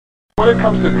When it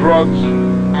comes to drugs,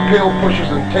 pill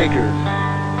pushers and takers,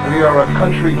 we are a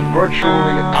country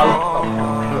virtually out of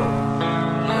control.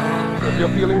 If you're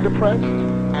feeling depressed,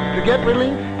 to get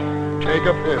relief, take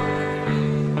a pill.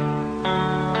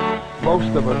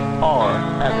 Most of us are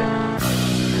addicts.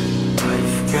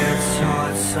 Life gets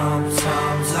hard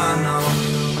sometimes, I know.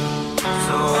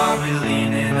 So I'll be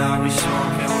leaning, I'll be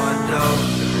smoking my dope.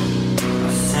 I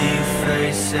see your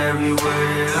face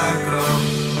everywhere that I go.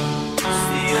 It's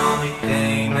the only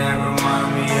thing that remind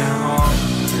me of home.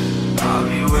 I'll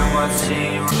be with my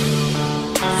team.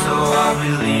 So I'll be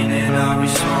leaning, I'll be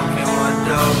smoking my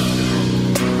dope.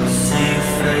 I see your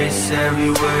face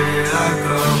everywhere that I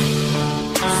go.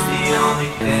 It's the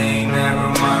only thing that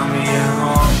remind me of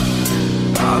home.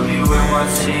 I'll be with my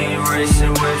team,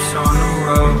 racing whips on the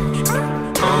road,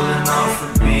 rolling off a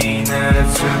bean that I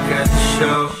took at the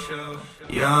show.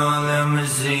 Young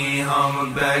limousine, I'm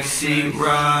a backseat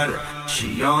rider.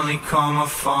 She only call my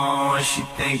phone when she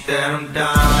think that I'm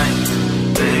dying.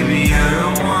 Baby, you're the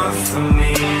one for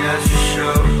me, that's for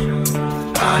sure.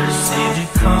 I just need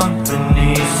your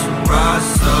company, so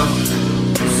rise up.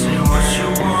 Listen what you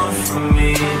want from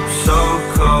me, I'm so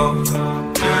cold.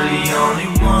 You're the only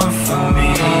one for me,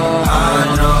 I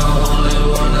know. Only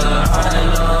one that I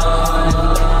love.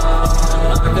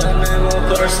 I got name of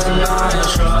person I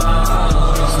trust.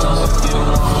 So if you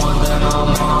want one, then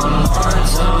I'm on mine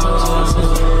too.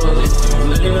 If you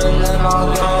leaving, then I'll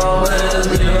go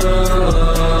with you. You're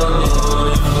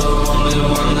the only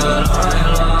one that I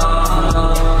love.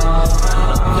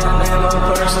 I got name of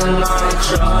person I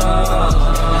trust.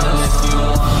 If you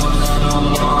want one, then I'm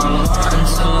on mine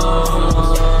too.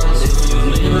 If you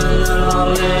leaving, then I'll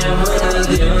live with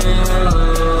you.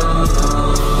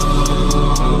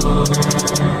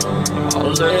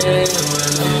 I'll live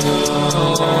with you.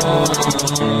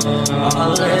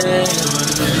 I'll live with you.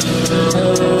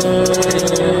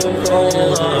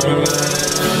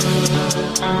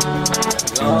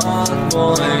 God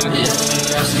boy, yeah, she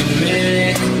asking me,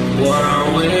 what are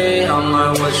we? I'm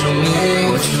like, what you mean?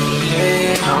 What you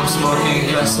mean? I'm smoking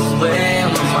gasoline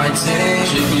with my team.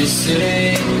 GBC,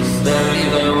 baby,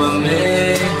 they with me.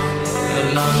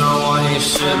 And I know I ain't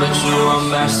shit, but you a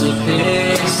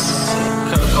masterpiece.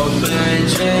 Kirk open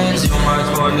jeans, you my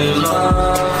Courtney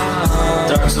love.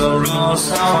 Dark so rose,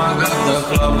 how I got the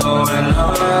club going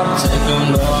up.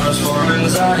 Taking orders for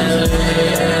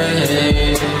anxiety.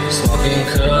 Smoking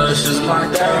kush is my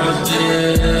therapy.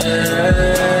 You're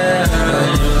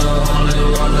the only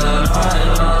one that I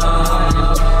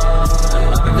love.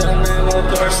 I got name of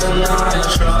person I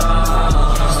trust.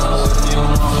 So if you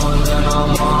want one, then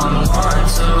I'm on mine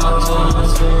too.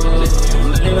 If you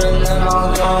leaving, then I'll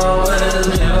go with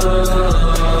you.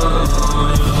 You're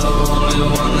the only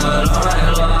one that I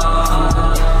love.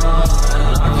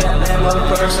 I can't name a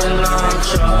person I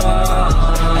trust.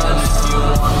 If you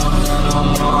want one, then I'm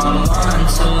on mine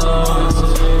too.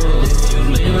 If you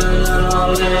leaving, then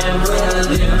I'll live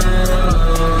with you.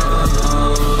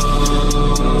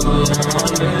 I'll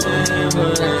live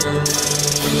with you.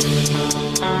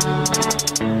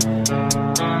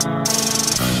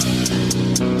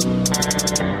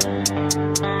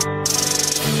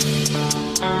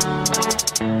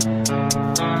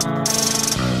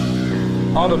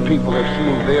 Other people have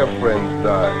seen their friends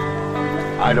die.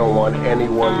 I don't want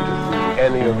anyone to see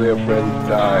any of their friends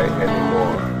die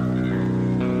anymore.